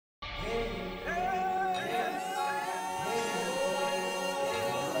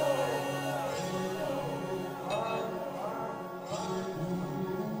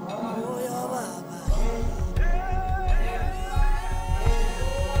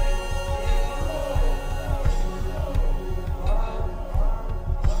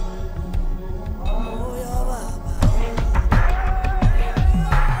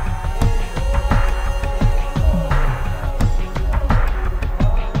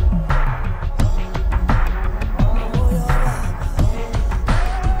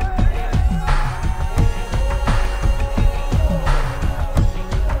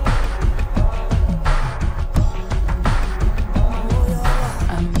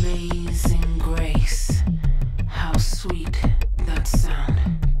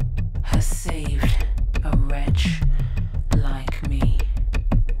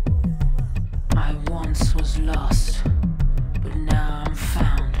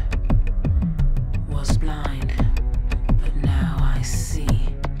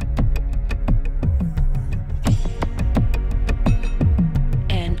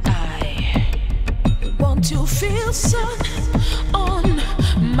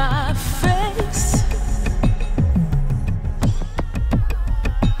my face,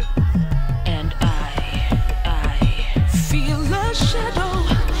 and I feel a shadow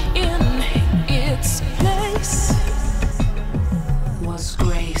in its place. Was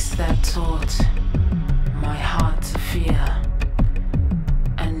grace that taught my heart to fear,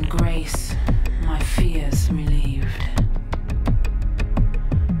 and grace my fears relieved.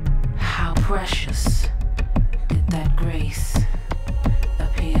 How precious did that grace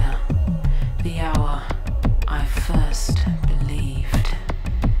appear the hour I first believed.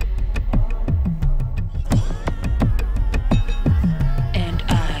 And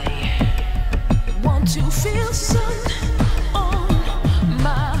I want to feel sun on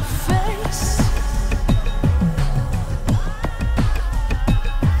my face,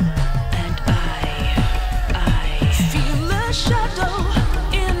 and I feel a shadow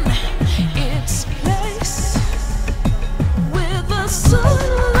in its place, with the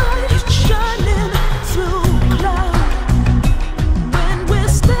sunlight shining through cloud. When we're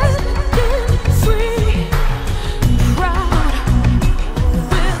standing free, proud,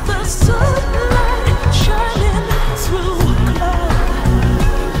 with the sunlight shining through cloud.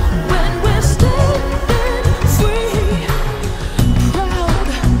 When we're standing free, proud,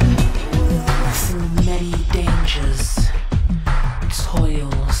 through many dangers,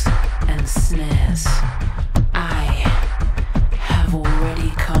 toils and snares, I have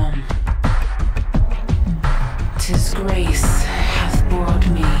already come. 'Tis grace hath brought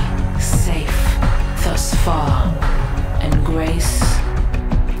me safe thus far, and grace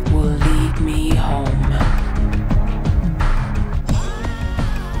will lead me home.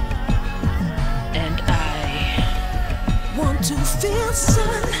 And I want to feel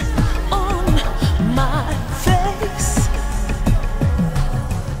sun on my face,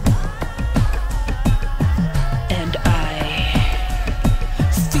 and I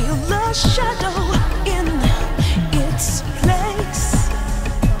feel a shadow in its place,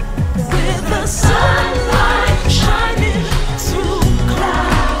 with the sun